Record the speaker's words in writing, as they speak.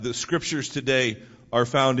The scriptures today are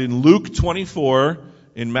found in Luke 24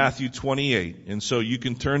 and Matthew 28. And so you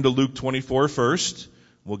can turn to Luke 24 first.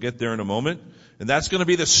 We'll get there in a moment. And that's going to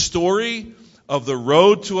be the story of the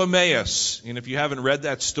road to Emmaus. And if you haven't read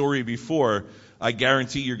that story before, I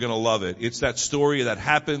guarantee you're going to love it. It's that story that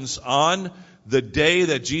happens on the day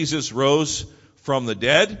that Jesus rose from the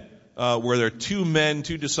dead, where there are two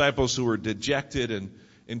disciples who were dejected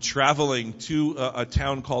and traveling to a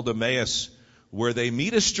town called Emmaus, where they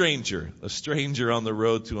meet a stranger on the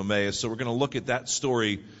road to Emmaus. So we're going to look at that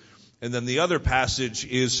story. And then the other passage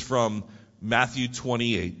is from Matthew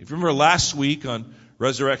 28. If you remember last week on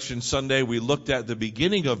Resurrection Sunday, we looked at the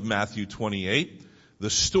beginning of Matthew 28, the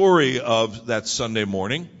story of that Sunday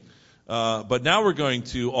morning. But now we're going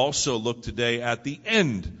to also look today at the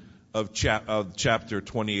end of chapter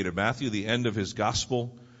 28 of Matthew, the end of his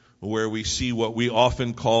gospel, where we see what we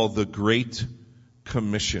often call the Great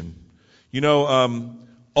Commission. You know,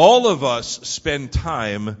 all of us spend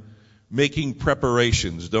time making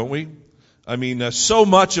preparations, don't we? I mean, so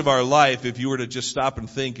much of our life, if you were to just stop and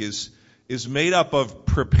think, is made up of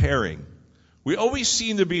preparing. We always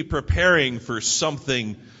seem to be preparing for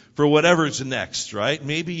something, for whatever's next, right?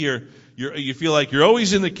 Maybe you feel like you're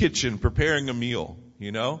always in the kitchen preparing a meal,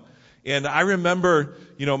 you know? And I remember,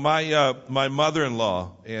 you know, my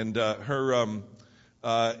mother-in-law and her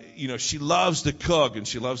she loves to cook, and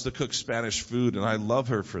she loves to cook Spanish food, and I love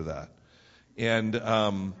her for that. And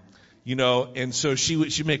and so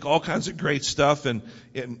she'd make all kinds of great stuff, and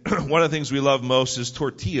one of the things we love most is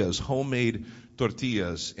tortillas, homemade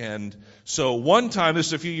tortillas. And so one time, this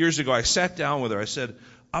is a few years ago, I sat down with her. I said,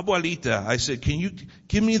 "Abuelita," I said, "can you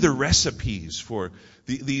give me the recipes for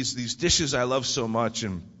these dishes I love so much?"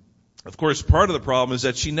 And of course, part of the problem is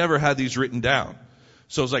that she never had these written down.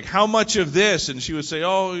 So I was like, "How much of this?" And she would say,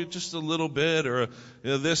 "Oh, just a little bit," or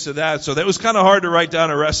this or that. So that was kind of hard to write down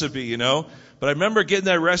a recipe, you know. But I remember getting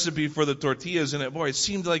that recipe for the tortillas, and it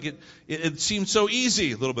seemed like it seemed so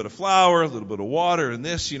easy. A little bit of flour, a little bit of water, and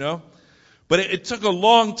this, you know. But it took a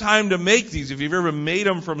long time to make these. If you've ever made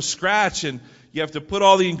them from scratch, and you have to put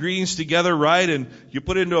all the ingredients together right, and you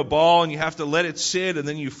put it into a ball, and you have to let it sit, and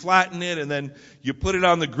then you flatten it, and then you put it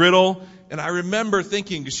on the griddle. And I remember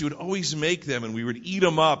thinking, because she would always make them, and we would eat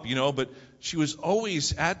them up, you know, but she was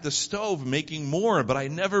always at the stove making more, but I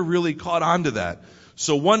never really caught on to that.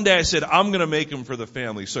 So one day I said, I'm going to make them for the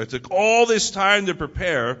family. So I took all this time to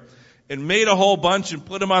prepare and made a whole bunch and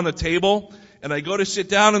put them on the table, and I go to sit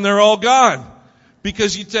down, and they're all gone.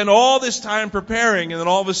 Because you spend all this time preparing, and then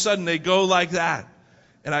all of a sudden they go like that.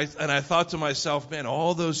 And I thought to myself, man,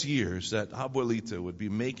 all those years that Abuelita would be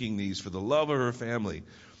making these for the love of her family.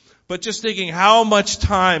 But just thinking how much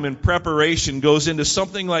time and preparation goes into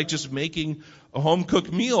something like just making a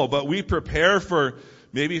home-cooked meal. But we prepare for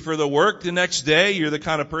maybe for the work the next day. You're the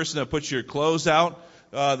kind of person that puts your clothes out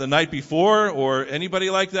the night before, or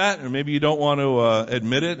anybody like that. Or maybe you don't want to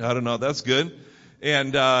admit it. I don't know. That's good.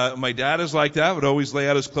 And my dad is like that, would always lay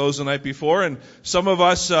out his clothes the night before. And some of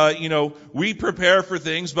us, we prepare for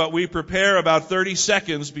things, but we prepare about 30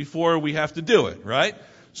 seconds before we have to do it, right?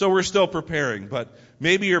 So we're still preparing. But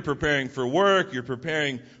maybe you're preparing for work, you're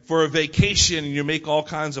preparing for a vacation, and you make all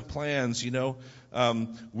kinds of plans, you know.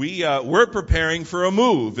 We're preparing for a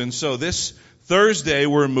move. And so this Thursday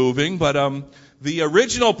we're moving, but the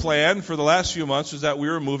original plan for the last few months was that we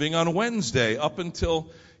were moving on Wednesday up until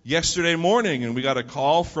yesterday morning, and we got a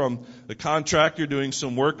call from the contractor doing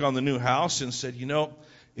some work on the new house and said,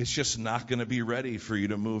 it's just not going to be ready for you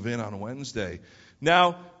to move in on Wednesday.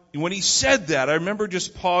 Now, when he said that, I remember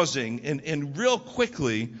just pausing, and real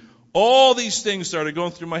quickly, all these things started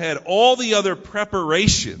going through my head, all the other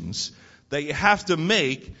preparations that you have to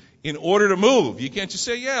make in order to move. You can't just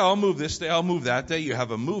say, yeah, I'll move this day, I'll move that day. You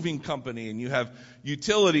have a moving company, and you have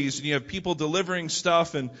utilities, and you have people delivering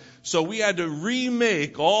stuff. And so we had to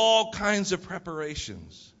remake all kinds of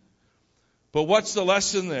preparations. But what's the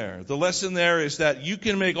lesson there? The lesson there is that you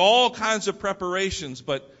can make all kinds of preparations,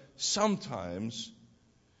 but sometimes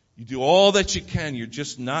you do all that you can. You're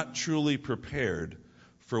just not truly prepared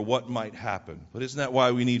for what might happen. But isn't that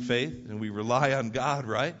why we need faith and we rely on God,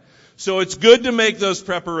 right? So it's good to make those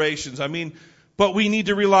preparations. But we need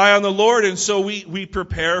to rely on the Lord, and so we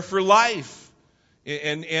prepare for life.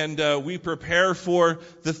 And we prepare for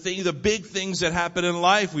the big things that happen in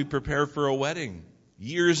life. We prepare for a wedding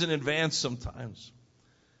years in advance sometimes.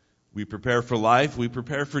 We prepare for life. We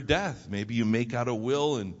prepare for death. Maybe you make out a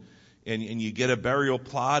will and you get a burial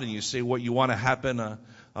plot, and you say what you want to happen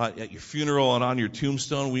at your funeral and on your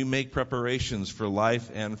tombstone. We make preparations for life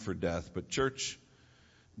and for death. But church,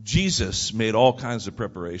 Jesus made all kinds of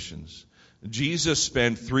preparations. Jesus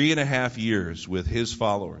spent 3.5 years with his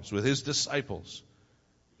followers, with his disciples.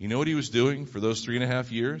 You know what he was doing for those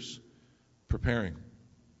 3.5 years? Preparing.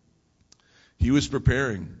 He was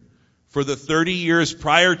preparing. For the 30 years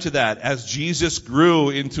prior to that, as Jesus grew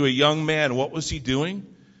into a young man, what was he doing?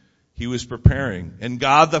 He was preparing. And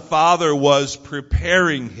God the Father was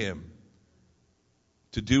preparing him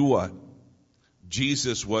to do what?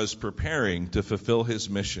 Jesus was preparing to fulfill his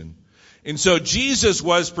mission. And so Jesus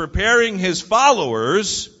was preparing his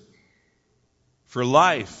followers for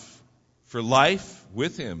life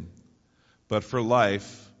with him, but for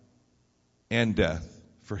life and death,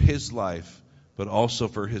 for his life, but also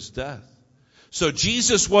for his death. So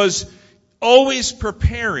Jesus was always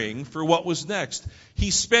preparing for what was next.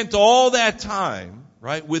 He spent all that time,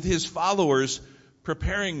 right, with his followers,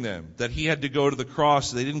 preparing them that he had to go to the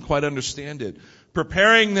cross. They didn't quite understand it.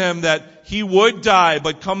 Preparing them that he would die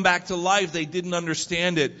but come back to life. They didn't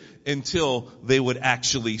understand it until they would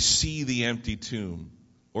actually see the empty tomb,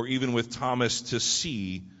 or even with Thomas to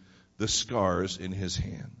see the scars in his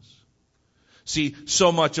hands. See,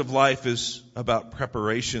 so much of life is about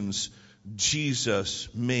preparations. Jesus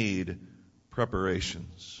made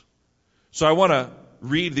preparations. So I want to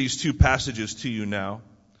read these two passages to you now.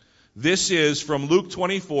 This is from Luke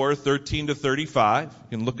 24, 13 to 35.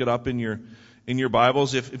 You can look it up in your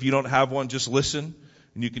Bibles. If you don't have one, just listen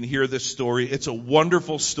and you can hear this story. It's a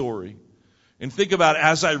wonderful story. And think about,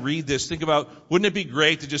 as I read this, think about, wouldn't it be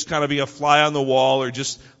great to just kind of be a fly on the wall, or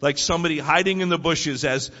just like somebody hiding in the bushes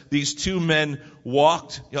as these two men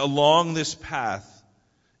walked along this path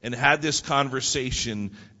and had this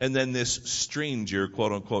conversation, and then this stranger,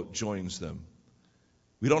 quote unquote, joins them.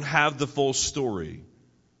 We don't have the full story,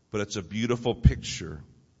 but it's a beautiful picture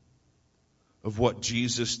of what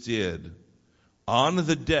Jesus did on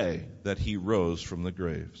the day that he rose from the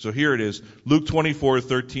grave. So here it is, Luke 24,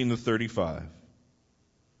 13 to 35.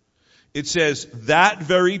 It says, that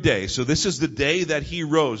very day, so this is the day that he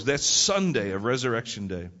rose, that's Sunday of Resurrection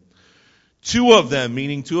Day. Two of them,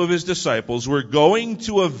 meaning two of his disciples, were going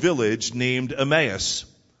to a village named Emmaus,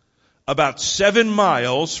 about 7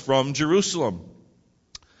 miles from Jerusalem.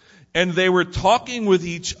 And they were talking with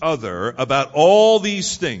each other about all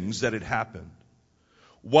these things that had happened.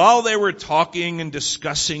 While they were talking and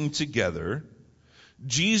discussing together,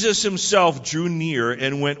 Jesus himself drew near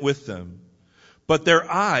and went with them. But their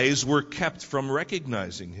eyes were kept from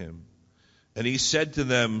recognizing him. And he said to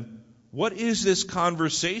them, "What is this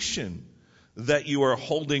conversation that you are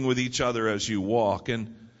holding with each other as you walk?"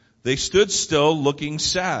 And they stood still, looking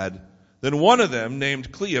sad. Then one of them,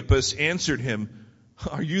 named Cleopas, answered him,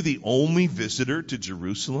 "Are you the only visitor to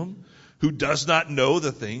Jerusalem who does not know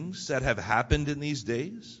the things that have happened in these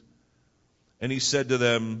days?" And he said to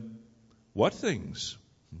them, "What things?"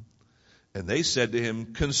 And they said to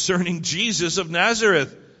him, "Concerning Jesus of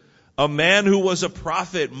Nazareth, a man who was a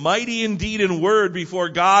prophet, mighty in deed and word before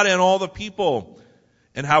God and all the people,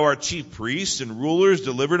 and how our chief priests and rulers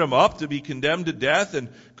delivered him up to be condemned to death and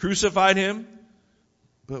crucified him.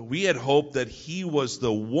 But we had hoped that he was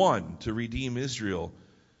the one to redeem Israel.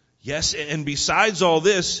 Yes, and besides all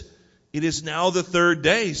this, it is now the 3rd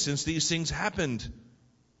day since these things happened.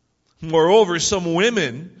 Moreover, some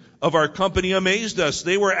women of our company amazed us.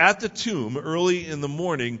 They were at the tomb early in the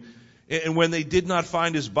morning, and when they did not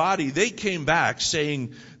find his body, they came back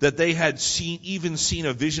saying that they had seen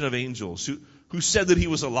a vision of angels who said that he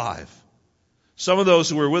was alive. Some of those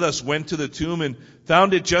who were with us went to the tomb and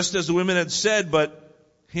found it just as the women had said, but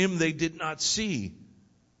him they did not see."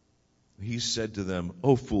 He said to them,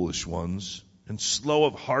 "O foolish ones, and slow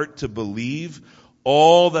of heart to believe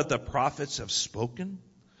all that the prophets have spoken?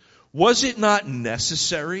 Was it not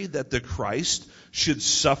necessary that the Christ should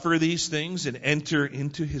suffer these things and enter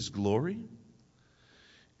into his glory?"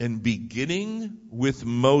 And beginning with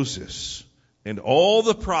Moses and all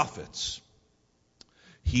the prophets,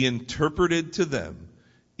 he interpreted to them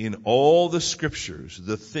in all the scriptures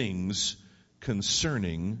the things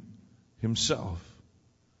concerning himself.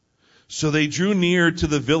 So they drew near to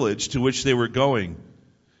the village to which they were going.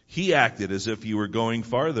 He acted as if he were going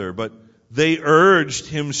farther, but they urged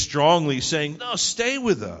him strongly, saying, "No, stay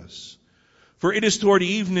with us, for it is toward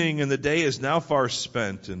evening and the day is now far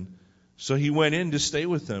spent." And so he went in to stay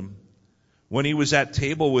with them. When he was at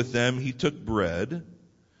table with them, he took bread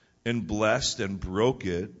and blessed and broke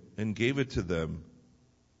it and gave it to them.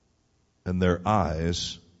 And their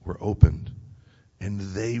eyes were opened, and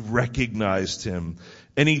they recognized him.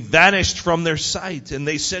 And he vanished from their sight. And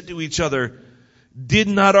they said to each other, "Did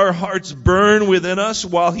not our hearts burn within us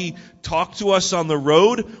while he talked to us on the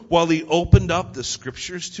road, while he opened up the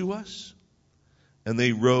scriptures to us?" And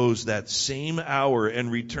they rose that same hour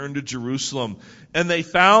and returned to Jerusalem. And they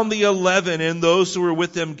found the 11 and those who were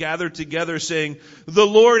with them gathered together, saying, "The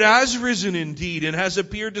Lord has risen indeed and has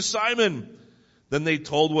appeared to Simon." Then they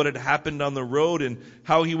told what had happened on the road and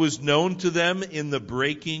how he was known to them in the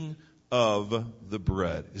breaking of the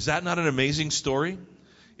bread. Is that not an amazing story?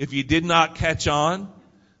 If you did not catch on,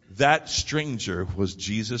 that stranger was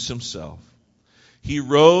Jesus himself. He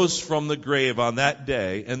rose from the grave on that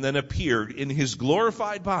day and then appeared in his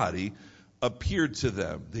glorified body, appeared to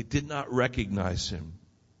them. They did not recognize him.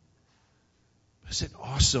 Isn't it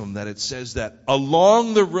awesome that it says that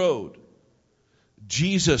along the road,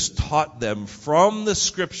 Jesus taught them from the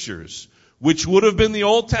scriptures, which would have been the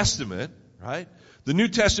Old Testament, right? The New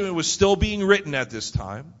Testament was still being written at this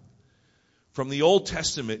time. From the Old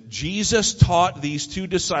Testament, Jesus taught these two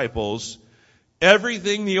disciples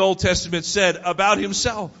everything the Old Testament said about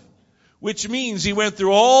himself, which means he went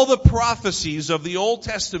through all the prophecies of the Old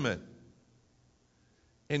Testament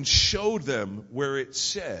and showed them where it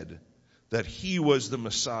said that he was the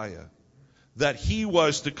Messiah, that he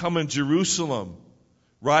was to come in Jerusalem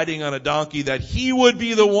riding on a donkey, that he would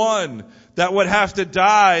be the one that would have to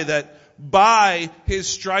die, that by his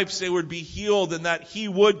stripes they would be healed, and that he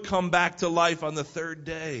would come back to life on the third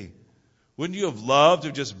day. Wouldn't you have loved to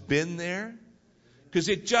have just been there? Because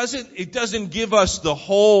it doesn't give us the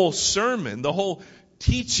whole sermon, the whole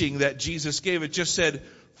teaching that Jesus gave. It just said,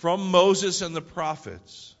 from Moses and the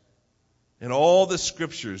prophets and all the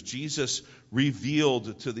scriptures, Jesus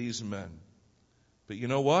revealed to these men. But you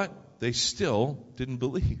know what? They still didn't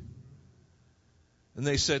believe. And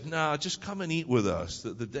they said, "Nah, just come and eat with us.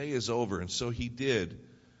 The day is over." And so he did.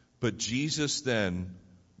 But Jesus then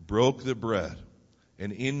broke the bread.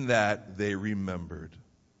 And in that they remembered.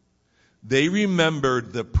 They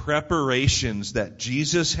remembered the preparations that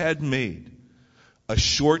Jesus had made a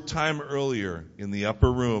short time earlier in the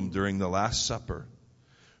upper room during the Last Supper,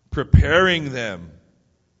 preparing them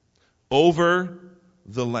over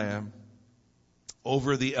the lamb,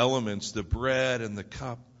 over the elements, the bread and the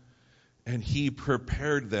cup, and he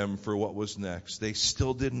prepared them for what was next. They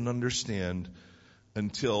still didn't understand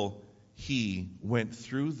until he went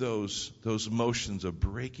through those motions of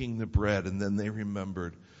breaking the bread, and then they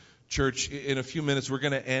remembered. Church, in a few minutes, we're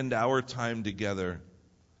going to end our time together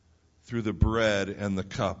through the bread and the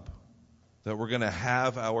cup. That we're going to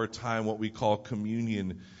have our time, what we call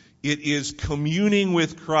communion. It is communing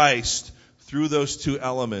with Christ through those two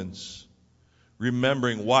elements.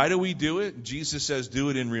 Remembering. Why do we do it? Jesus says, do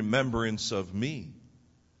it in remembrance of me.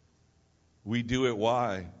 We do it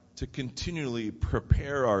why? To continually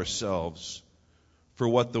prepare ourselves for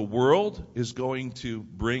what the world is going to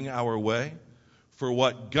bring our way, for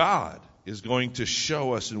what God is going to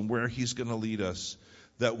show us and where he's going to lead us,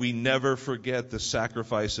 that we never forget the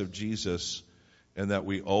sacrifice of Jesus, and that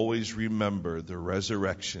we always remember the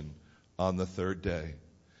resurrection on the third day.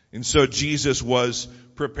 And so Jesus was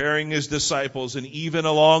preparing his disciples, and even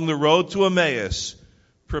along the road to Emmaus,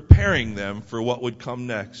 preparing them for what would come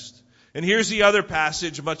next. And here's the other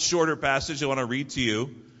passage, a much shorter passage I want to read to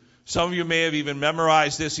you. Some of you may have even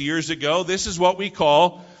memorized this years ago. This is what we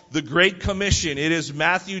call the Great Commission. It is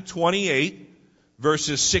Matthew 28,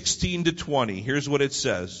 verses 16 to 20. Here's what it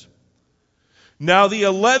says. Now the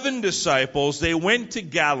 11 disciples, they went to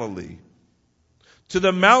Galilee, to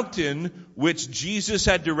the mountain which Jesus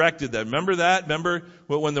had directed them. Remember that? Remember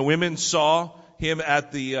when the women saw him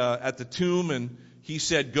at the tomb, and he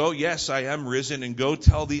said, "Go, yes, I am risen, and go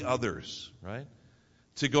tell the others," right?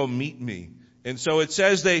 To go meet me. And so it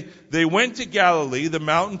says they went to Galilee, the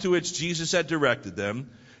mountain to which Jesus had directed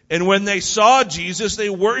them. And when they saw Jesus, they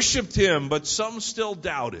worshiped him, but some still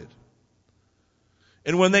doubted.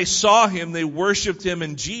 And when they saw him, they worshiped him,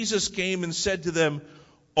 and Jesus came and said to them,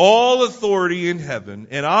 "All authority in heaven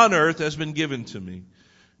and on earth has been given to me.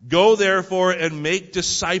 Go therefore and make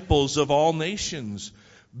disciples of all nations,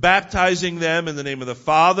 baptizing them in the name of the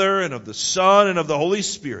Father and of the Son and of the Holy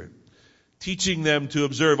Spirit, teaching them to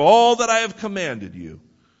observe all that I have commanded you.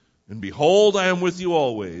 And behold, I am with you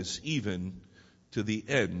always, even to the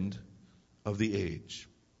end of the age."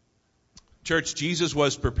 Church, Jesus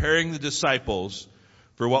was preparing the disciples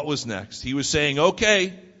for what was next. He was saying,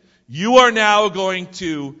 okay, you are now going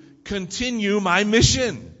to continue my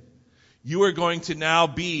mission. You are going to now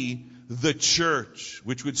be the church,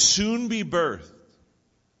 which would soon be birthed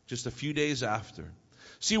just a few days after.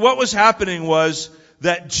 See, what was happening was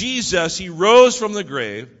that Jesus, he rose from the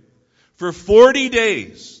grave for 40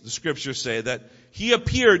 days, the scriptures say, that he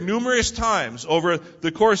appeared numerous times over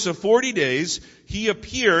the course of 40 days. He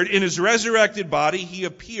appeared in his resurrected body. He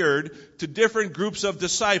appeared to different groups of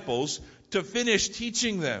disciples to finish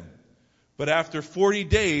teaching them. But after 40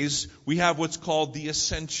 days, we have what's called the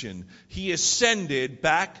ascension. He ascended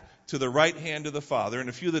back to the right hand of the Father, and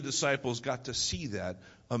a few of the disciples got to see that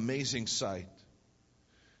amazing sight.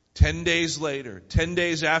 10 days later, 10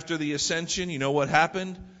 days after the ascension, you know what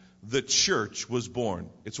happened? The church was born.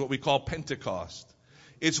 It's what we call Pentecost.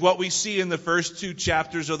 It's what we see in the first 2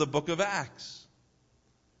 chapters of the book of Acts.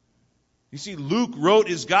 You see, Luke wrote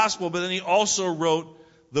his gospel, but then he also wrote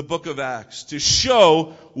the book of Acts to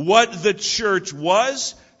show what the church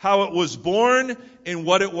was, how it was born, and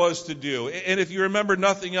what it was to do. And if you remember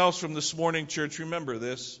nothing else from this morning, church, remember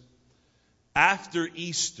this. After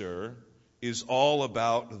Easter is all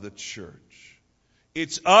about the church.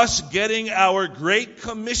 It's us getting our great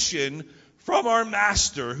commission from our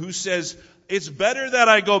Master, who says, it's better that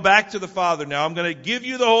I go back to the Father now. I'm going to give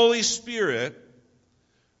you the Holy Spirit,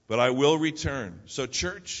 but I will return. So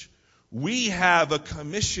church, we have a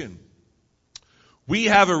commission. We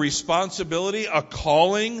have a responsibility, a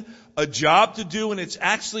calling, a job to do, and it's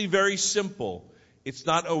actually very simple. It's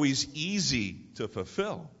not always easy to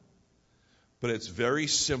fulfill, but it's very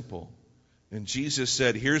simple. And Jesus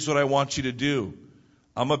said, here's what I want you to do.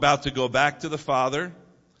 I'm about to go back to the Father,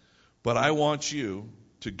 but I want you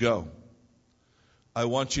to go. I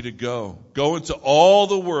want you to go. Go into all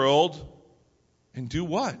the world and do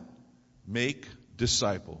what? Make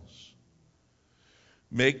disciples.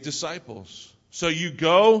 Make disciples. So you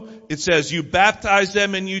go, it says, you baptize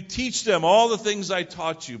them and you teach them all the things I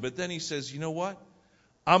taught you. But then he says, you know what?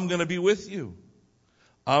 I'm going to be with you.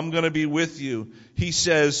 I'm going to be with you. He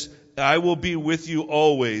says, I will be with you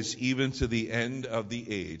always, even to the end of the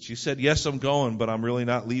age. He said, yes, I'm going, but I'm really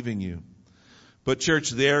not leaving you. But church,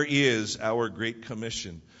 there is our Great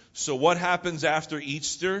Commission. So what happens after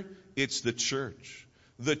Easter? It's the church.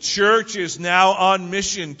 The church is now on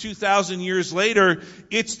mission. 2,000 years later,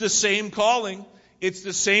 it's the same calling. It's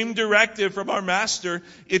the same directive from our Master.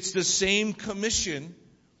 It's the same commission.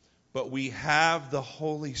 But we have the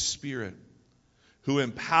Holy Spirit who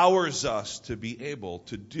empowers us to be able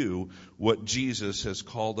to do what Jesus has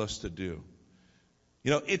called us to do.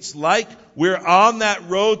 You know, it's like we're on that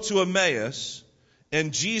road to Emmaus,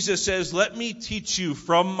 and Jesus says, let me teach you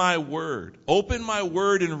from my word. Open my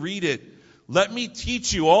word and read it. Let me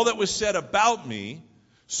teach you all that was said about me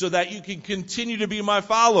so that you can continue to be my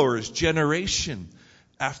followers, generation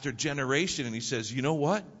after generation. And he says, you know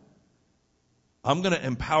what? I'm going to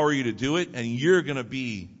empower you to do it, and you're going to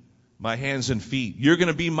be my hands and feet. You're going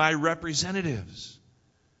to be my representatives.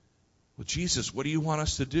 Well, Jesus, what do you want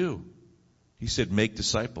us to do? He said, make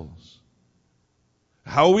disciples.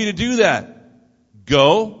 How are we to do that?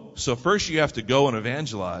 Go. So first you have to go and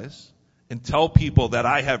evangelize and tell people that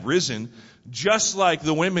I have risen, just like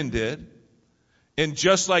the women did, and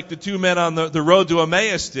just like the 2 men on the road to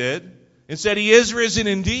Emmaus did, and said he is risen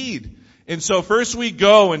indeed. And so first we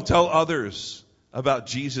go and tell others about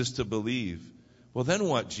Jesus to believe. Well, then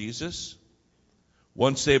what, Jesus?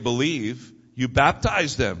 Once they believe, you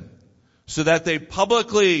baptize them so that they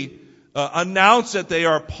publicly announce that they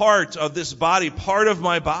are part of this body, part of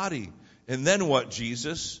my body. And then what,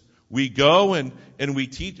 Jesus? We go and we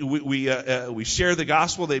teach, we share the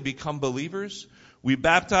gospel. They become believers. We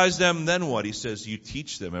baptize them. Then what? He says, you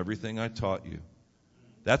teach them everything I taught you.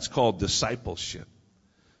 That's called discipleship.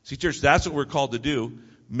 See, church, that's what we're called to do.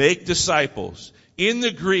 Make disciples. In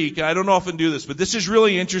the Greek, I don't often do this, but this is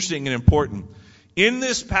really interesting and important. In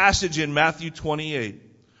this passage in Matthew 28,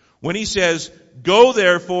 when he says, go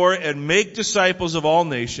therefore and make disciples of all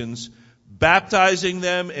nations, baptizing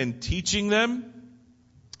them and teaching them,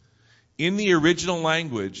 in the original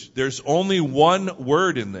language, there's only one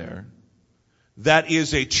word in there that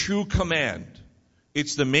is a true command.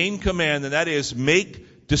 It's the main command, and that is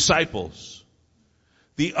make disciples.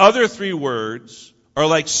 The other 3 words are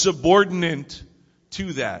like subordinate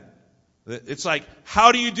to that. It's like,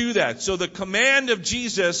 how do you do that? So the command of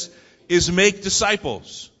Jesus is make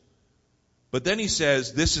disciples. But then he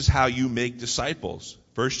says, this is how you make disciples.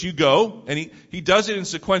 First you go, and he does it in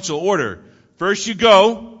sequential order. First you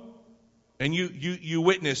go, and you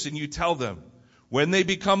witness and you tell them. When they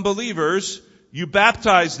become believers, you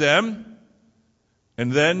baptize them,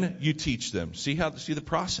 and then you teach them. See the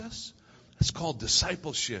process? It's called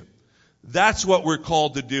discipleship. That's what we're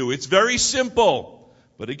called to do. It's very simple.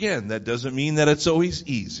 But again, that doesn't mean that it's always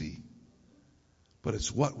easy. But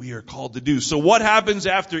it's what we are called to do. So what happens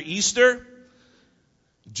after Easter?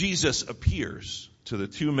 Jesus appears to the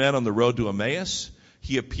 2 men on the road to Emmaus.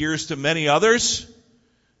 He appears to many others.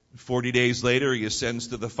 40 days later, he ascends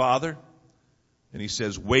to the Father. And he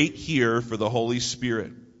says, wait here for the Holy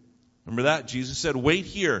Spirit. Remember that? Jesus said, wait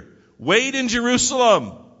here. Wait in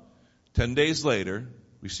Jerusalem. 10 days later,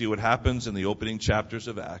 We see what happens in the opening chapters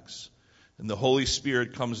of Acts. And the Holy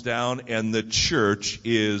Spirit comes down and the church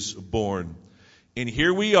is born. And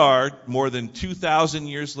here we are, more than 2,000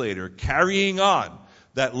 years later, carrying on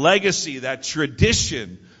that legacy, that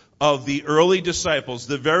tradition of the early disciples,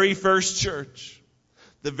 the very first church,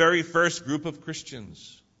 the very first group of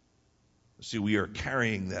Christians. See, we are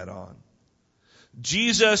carrying that on.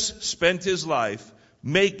 Jesus spent his life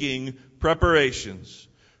making preparations,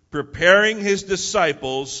 preparing his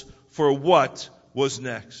disciples for what was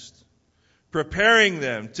next, preparing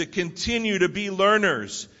them to continue to be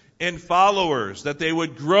learners and followers, that they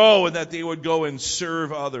would grow and that they would go and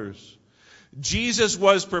serve others. Jesus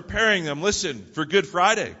was preparing them, listen, for Good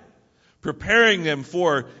Friday, preparing them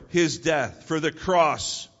for his death, for the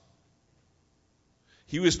cross.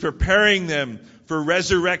 He was preparing them for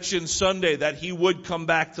Resurrection Sunday, that he would come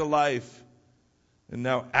back to life. And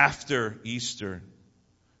now after Easter,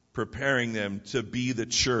 preparing them to be the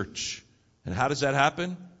church. And how does that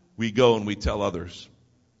happen? We go and we tell others.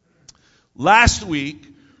 Last week,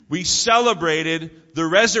 we celebrated the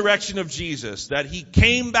resurrection of Jesus, that he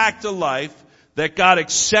came back to life, that God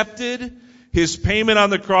accepted his payment on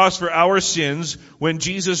the cross for our sins. When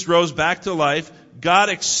Jesus rose back to life, God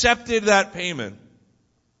accepted that payment.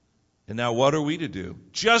 And now what are we to do?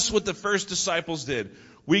 Just what the first disciples did.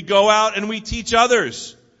 We go out and we teach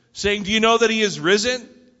others, saying, do you know that he is risen?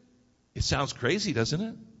 It sounds crazy, doesn't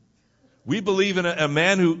it? We believe in a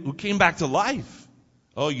man who came back to life.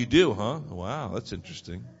 Oh, you do, huh? Wow, that's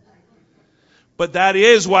interesting. But that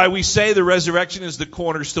is why we say the resurrection is the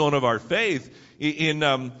cornerstone of our faith. In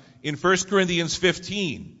 1 Corinthians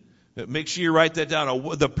 15, make sure you write that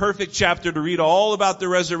down. The perfect chapter to read all about the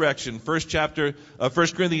resurrection. First chapter of 1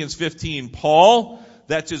 Corinthians 15. Paul,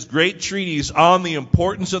 that's his great treatise on the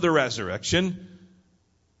importance of the resurrection.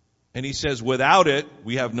 And he says, without it,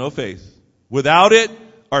 we have no faith. Without it,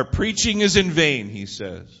 our preaching is in vain, he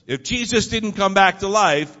says. If Jesus didn't come back to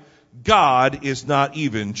life, God is not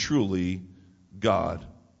even truly God.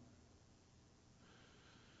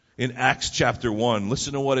 In Acts chapter 1,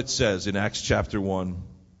 listen to what it says in Acts chapter 1.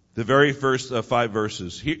 The very first 5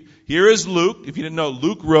 verses. Here is Luke. If you didn't know,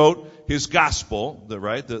 Luke wrote his gospel,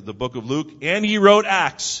 the book of Luke, and he wrote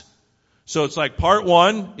Acts. So it's like part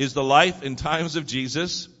 1 is the life and times of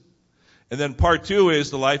Jesus. And then part 2 is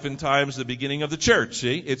the life and times, the beginning of the church.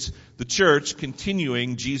 See? It's the church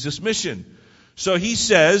continuing Jesus' mission. So he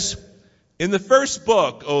says, in the first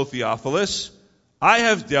book, O Theophilus, I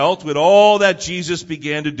have dealt with all that Jesus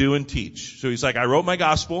began to do and teach. So he's like, I wrote my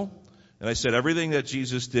gospel, and I said everything that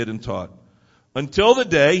Jesus did and taught. Until the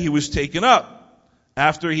day he was taken up,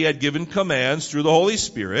 after he had given commands through the Holy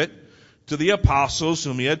Spirit to the apostles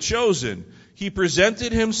whom he had chosen. He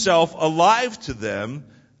presented himself alive to them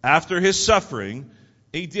after his suffering.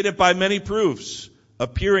 He did it by many proofs,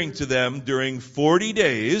 appearing to them during 40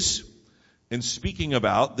 days and speaking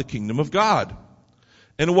about the kingdom of God.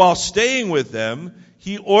 And while staying with them,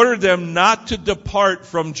 he ordered them not to depart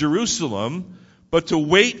from Jerusalem, but to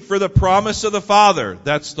wait for the promise of the Father.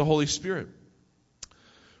 That's the Holy Spirit.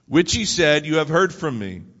 Which he said, you have heard from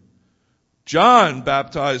me. John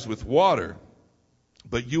baptized with water,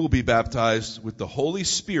 but you will be baptized with the Holy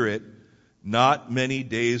Spirit not many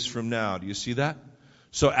days from now. Do you see that?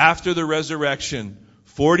 So after the resurrection,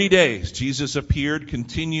 40 days, Jesus appeared,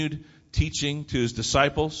 continued teaching to his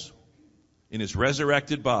disciples in his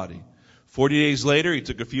resurrected body. 40 days later, he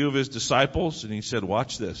took a few of his disciples and he said,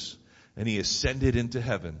 watch this. And he ascended into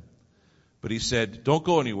heaven. But he said, don't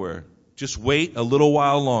go anywhere. Just wait a little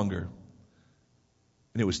while longer.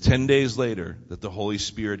 And it was 10 days later that the Holy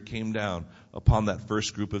Spirit came down upon that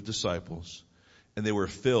first group of disciples. And they were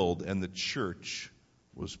filled and the church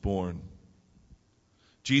was born.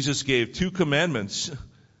 Jesus gave 2 commandments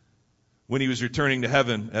when he was returning to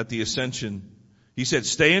heaven at the ascension. He said,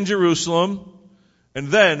 stay in Jerusalem, and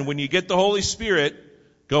then when you get the Holy Spirit,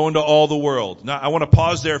 go into all the world. Now, I want to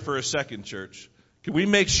pause there for a second, church. Can we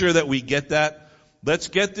make sure that we get that? Let's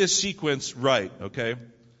get this sequence right, okay?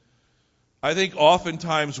 I think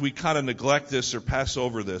oftentimes we kind of neglect this or pass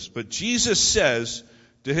over this, but Jesus says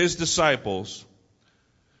to his disciples,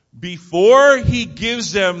 before he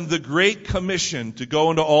gives them the great commission to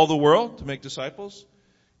go into all the world to make disciples,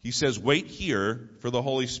 he says, wait here for the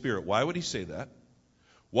Holy Spirit. Why would he say that?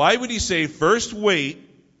 Why would he say, first wait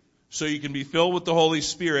so you can be filled with the Holy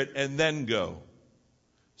Spirit and then go?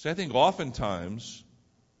 So I think oftentimes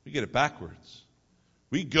we get it backwards.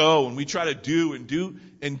 We go and we try to do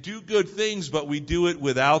good things, but we do it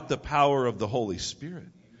without the power of the Holy Spirit.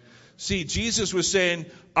 See, Jesus was saying,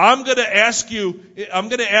 I'm going to ask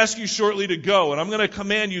you shortly to go, and I'm going to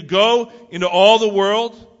command you, go into all the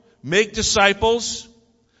world, make disciples,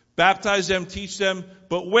 baptize them, teach them,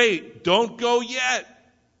 but wait, don't go yet.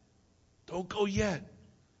 Don't go yet.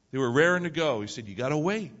 They were raring to go. He said, you got to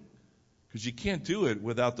wait, because you can't do it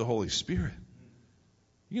without the Holy Spirit.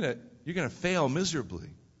 You're going to fail miserably.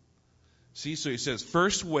 See, so he says,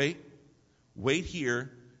 first wait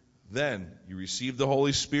here, then you receive the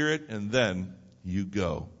Holy Spirit, and then you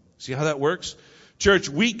go. See how that works? Church,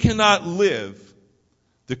 we cannot live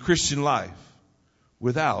the Christian life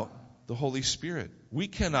without the Holy Spirit. We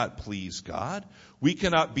cannot please God. We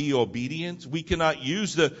cannot be obedient. We cannot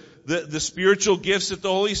use the spiritual gifts that the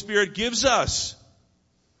Holy Spirit gives us.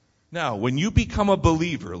 Now, when you become a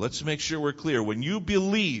believer, let's make sure we're clear. When you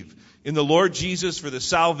believe in the Lord Jesus for the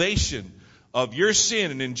salvation of your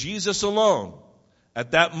sin and in Jesus alone,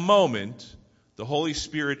 at that moment, the Holy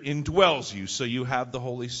Spirit indwells you, so you have the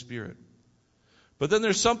Holy Spirit. But then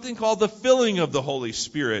there's something called the filling of the Holy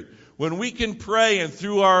Spirit. When we can pray and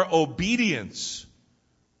through our obedience,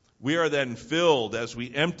 we are then filled as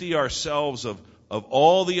we empty ourselves of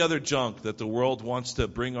all the other junk that the world wants to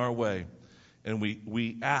bring our way. And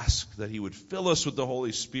we ask that He would fill us with the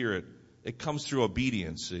Holy Spirit. It comes through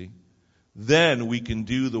obedience, see? Then we can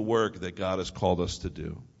do the work that God has called us to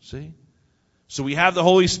do, see? So we have the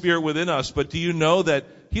Holy Spirit within us, but do you know that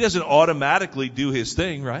He doesn't automatically do His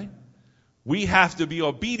thing, right? We have to be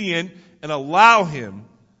obedient and allow Him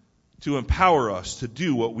to empower us to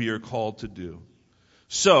do what we are called to do.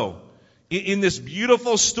 So, in this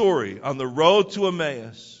beautiful story on the road to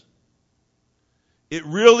Emmaus, it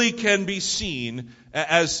really can be seen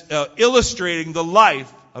as illustrating the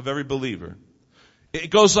life of every believer. It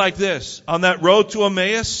goes like this. On that road to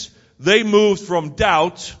Emmaus, they moved from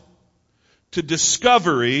doubt to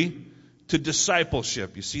discovery to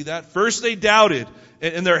discipleship. You see that? First they doubted,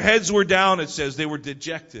 and their heads were down, it says. They were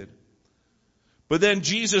dejected. But then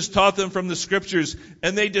Jesus taught them from the Scriptures,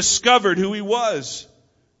 and they discovered who He was.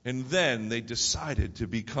 And then they decided to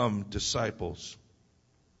become disciples.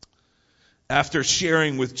 After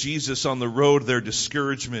sharing with Jesus on the road their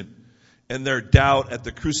discouragement and their doubt at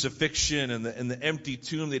the crucifixion and the empty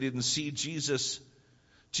tomb, they didn't see Jesus.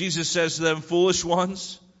 Jesus says to them, foolish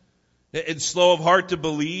ones, and slow of heart to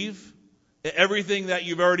believe everything that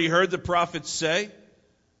you've already heard the prophets say.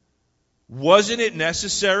 Wasn't it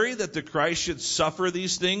necessary that the Christ should suffer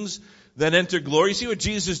these things, then enter glory? You see what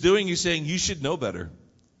Jesus is doing? He's saying, you should know better.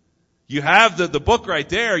 You have the book right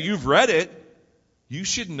there. You've read it. You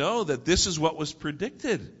should know that this is what was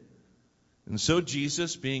predicted. And so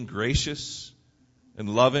Jesus, being gracious and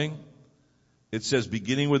loving, it says,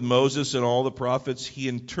 beginning with Moses and all the prophets, He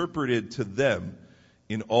interpreted to them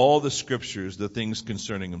in all the Scriptures the things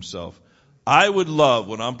concerning Himself. I would love,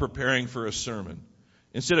 when I'm preparing for a sermon,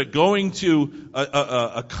 instead of going to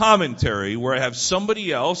a commentary where I have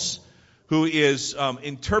somebody else who is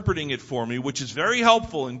interpreting it for me, which is very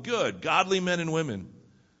helpful and good, godly men and women,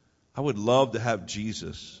 I would love to have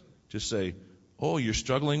Jesus just say, oh, you're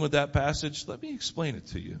struggling with that passage? Let me explain it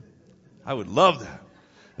to you. I would love that.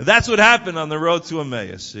 And that's what happened on the road to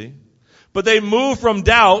Emmaus, see? But they moved from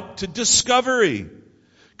doubt to discovery.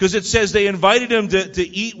 Because it says they invited Him to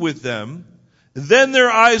eat with them. Then their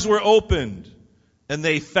eyes were opened. And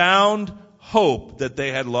they found hope that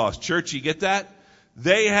they had lost. Church, you get that?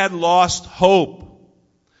 They had lost hope.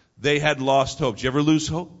 They had lost hope. Did you ever lose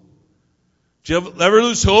hope? Did you ever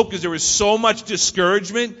lose hope because there was so much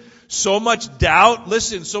discouragement, so much doubt,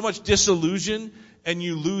 listen, so much disillusion, and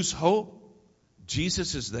you lose hope?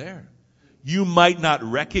 Jesus is there. You might not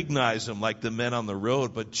recognize Him like the men on the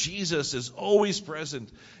road, but Jesus is always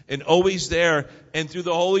present and always there, and through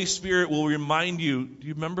the Holy Spirit will remind you, do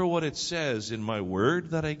you remember what it says in my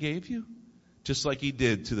word that I gave you? Just like He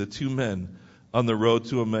did to the two men on the road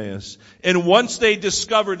to Emmaus. And once they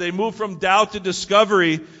discovered, they moved from doubt to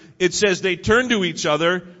discovery, it says they turned to each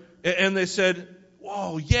other and they said,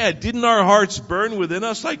 whoa, yeah, didn't our hearts burn within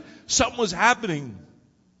us? Like something was happening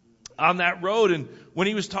on that road. And when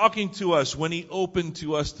He was talking to us, when He opened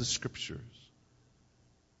to us the Scriptures.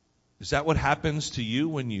 Is that what happens to you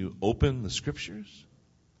when you open the Scriptures?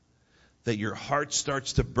 That your heart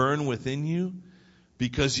starts to burn within you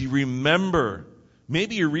because you remember.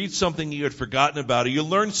 Maybe you read something you had forgotten about, or you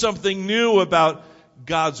learn something new about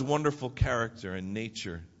God's wonderful character and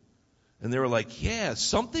nature. And they were like, yeah,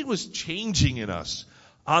 something was changing in us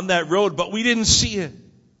on that road, but we didn't see it.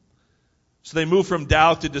 So they moved from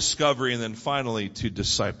doubt to discovery and then finally to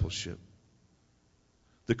discipleship.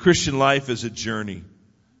 The Christian life is a journey.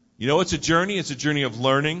 You know what's a journey? It's a journey of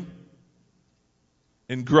learning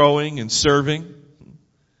and growing and serving.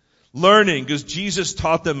 Learning because Jesus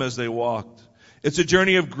taught them as they walked. It's a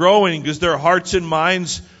journey of growing because their hearts and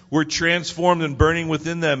minds were transformed and burning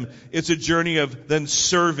within them. It's a journey of then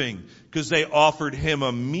serving, because they offered him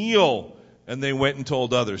a meal and they went and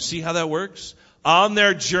told others. See how that works? On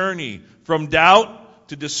their journey from doubt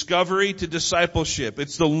to discovery to discipleship.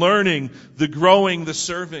 It's the learning, the growing, the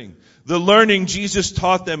serving. The learning, Jesus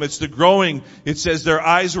taught them. It's the growing. It says their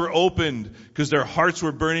eyes were opened because their hearts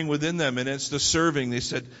were burning within them. And it's the serving. They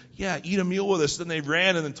said, yeah, eat a meal with us. Then they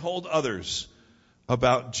ran and then told others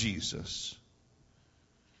about Jesus.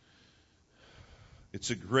 It's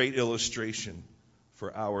a great illustration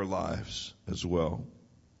for our lives as well.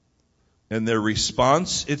 And their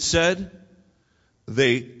response, it said,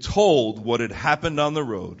 they told what had happened on the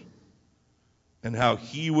road and how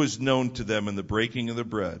he was known to them in the breaking of the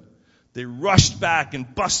bread. They rushed back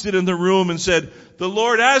and busted in the room and said, the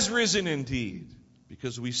Lord has risen indeed,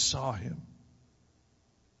 because we saw him.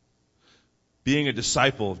 Being a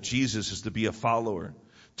disciple of Jesus is to be a follower,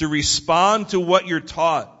 to respond to what you're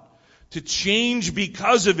taught, to change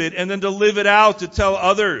because of it, and then to live it out, to tell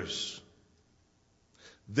others.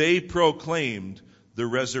 They proclaimed the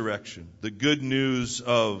resurrection, the good news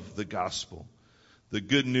of the gospel, the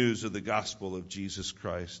good news of the gospel of Jesus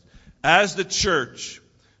Christ. As the church,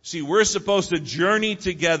 see, we're supposed to journey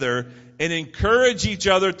together and encourage each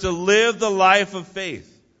other to live the life of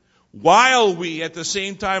faith, while we at the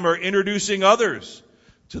same time are introducing others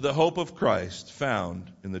to the hope of Christ found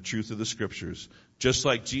in the truth of the Scriptures, just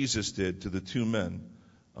like Jesus did to the two men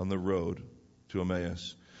on the road to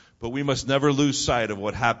Emmaus. But we must never lose sight of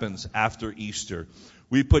what happens after Easter.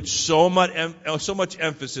 We put so much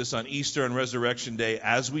emphasis on Easter and Resurrection Day,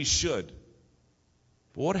 as we should.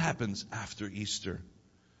 But what happens after Easter?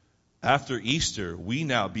 After Easter, we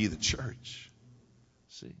now be the church.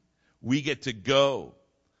 See, we get to go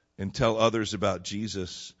and tell others about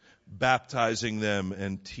Jesus, baptizing them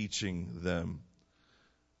and teaching them.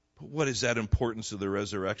 But what is that importance of the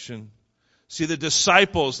resurrection? See, the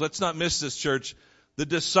disciples, let's not miss this, church. The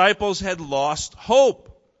disciples had lost hope.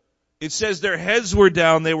 It says their heads were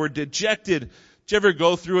down. They were dejected. Did you ever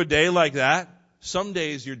go through a day like that? Some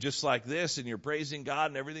days you're just like this and you're praising God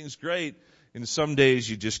and everything's great. And some days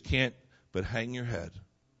you just can't but hang your head.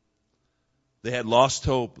 They had lost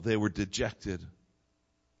hope. They were dejected.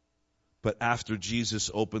 But after Jesus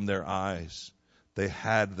opened their eyes, they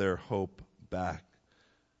had their hope back.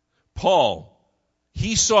 Paul,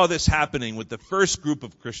 he saw this happening with the first group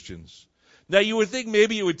of Christians. Now you would think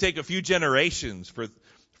maybe it would take a few generations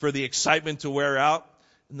for the excitement to wear out.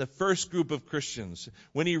 In the first group of Christians,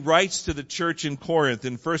 when he writes to the church in Corinth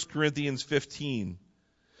in 1 Corinthians 15,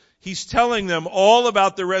 he's telling them all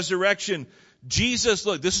about the resurrection. Jesus,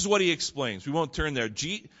 look, this is what he explains. We won't turn there.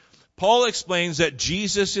 Paul explains that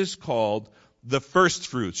Jesus is called the first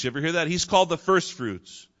fruits. You ever hear that? He's called the first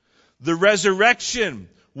fruits. The resurrection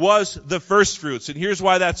was the first fruits. And here's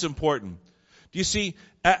why that's important. Do you see,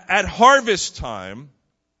 at harvest time,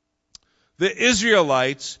 the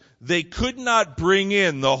Israelites, they could not bring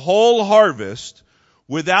in the whole harvest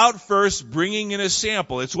without first bringing in a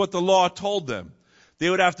sample. It's what the law told them. They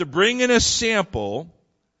would have to bring in a sample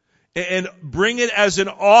and bring it as an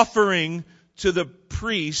offering to the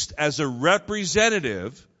priest as a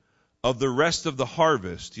representative of the rest of the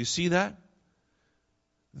harvest. You see that?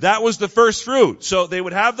 That was the first fruit. So they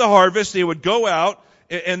would have the harvest, they would go out,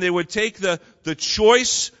 and they would take the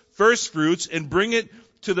choice first fruits and bring it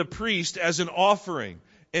to the priest as an offering.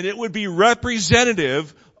 And it would be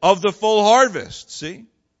representative of the full harvest. See?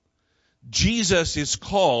 Jesus is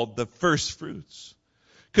called the first fruits.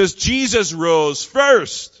 Because Jesus rose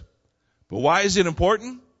first. But why is it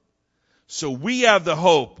important? So we have the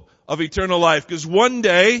hope of eternal life. Because one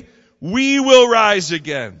day we will rise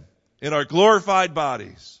again in our glorified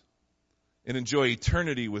bodies and enjoy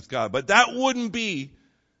eternity with God. But that wouldn't be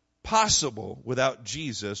possible without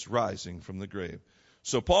Jesus rising from the grave.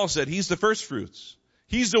 So Paul said he's the first fruits.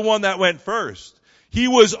 He's the one that went first. He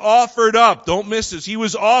was offered up. Don't miss this. He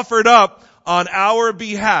was offered up on our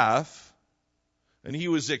behalf. And he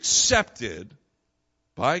was accepted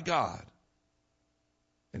by God.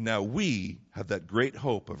 And now we have that great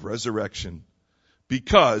hope of resurrection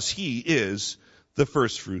because he is the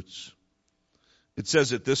first fruits. It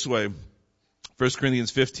says it this way, 1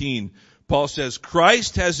 Corinthians 15. Paul says,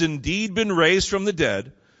 Christ has indeed been raised from the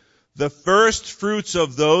dead, the first fruits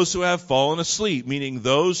of those who have fallen asleep, meaning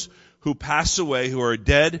those who pass away, who are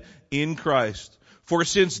dead in Christ. For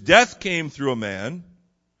since death came through a man,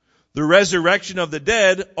 the resurrection of the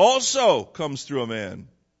dead also comes through a man.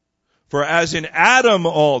 For as in Adam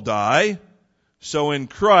all die, so in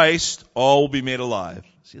Christ all will be made alive.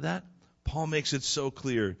 See that? Paul makes it so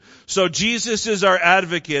clear. So Jesus is our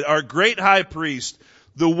advocate, our great high priest,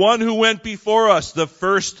 The one who went before us, the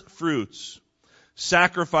first fruits,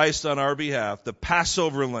 sacrificed on our behalf, the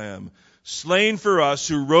Passover lamb, slain for us,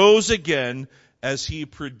 who rose again as he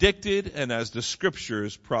predicted and as the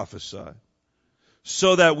scriptures prophesy,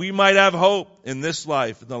 so that we might have hope in this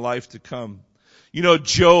life and the life to come. You know,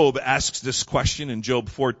 Job asks this question in Job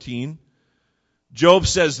 14. Job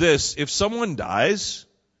says this, if someone dies,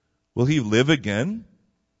 will he live again?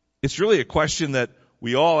 It's really a question that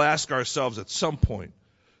we all ask ourselves at some point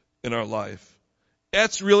in our life.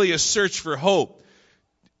 That's really a search for hope.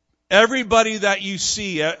 Everybody that you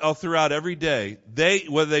see throughout every day,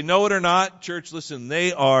 whether they know it or not, church, listen,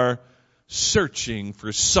 they are searching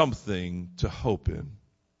for something to hope in.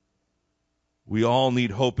 We all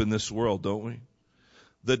need hope in this world, don't we?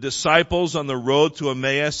 The disciples on the road to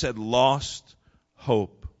Emmaus had lost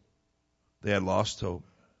hope. They had lost hope.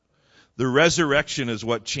 The resurrection is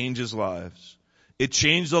what changes lives. It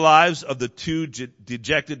changed the lives of the two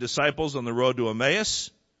dejected disciples on the road to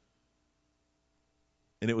Emmaus.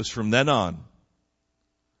 And it was from then on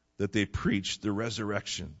that they preached the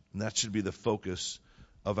resurrection. And that should be the focus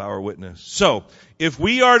of our witness. So, if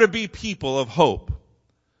we are to be people of hope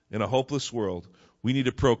in a hopeless world, we need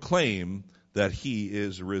to proclaim that he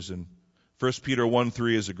is risen. 1 Peter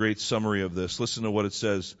 1:3 is a great summary of this. Listen to what it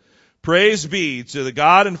says. Praise be to the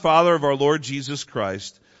God and Father of our Lord Jesus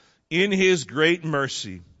Christ. In his great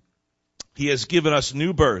mercy, he has given us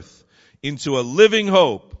new birth into a living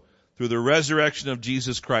hope through the resurrection of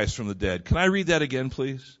Jesus Christ from the dead. Can I read that again,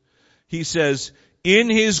 please? He says, in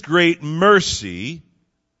his great mercy,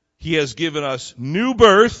 he has given us new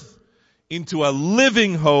birth into a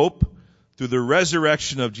living hope through the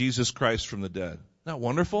resurrection of Jesus Christ from the dead. Isn't that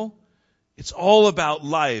wonderful? It's all about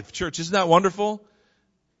life. Church, isn't that wonderful?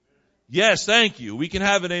 Yes, thank you. We can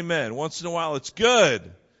have an amen. Once in a while, it's good.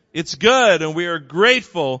 It's good, and we are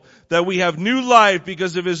grateful that we have new life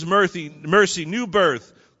because of his mercy, new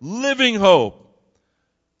birth, living hope.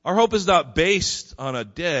 Our hope is not based on a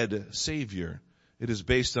dead Savior. It is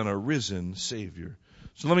based on a risen Savior.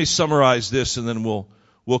 So let me summarize this, and then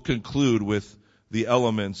we'll conclude with the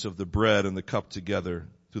elements of the bread and the cup together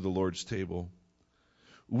through the Lord's table.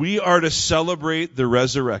 We are to celebrate the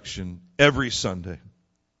resurrection every Sunday.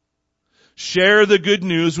 Share the good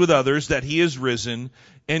news with others that he is risen,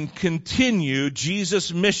 and continue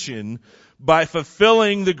Jesus' mission by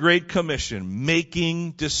fulfilling the Great Commission,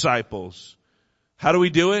 making disciples. How do we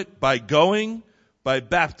do it? By going, by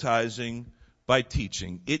baptizing, by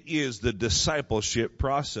teaching. It is the discipleship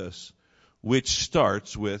process, which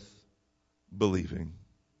starts with believing.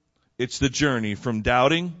 It's the journey from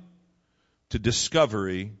doubting to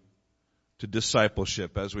discovery to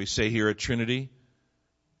discipleship. As we say here at Trinity,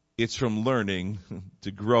 it's from learning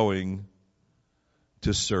to growing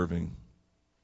to serving.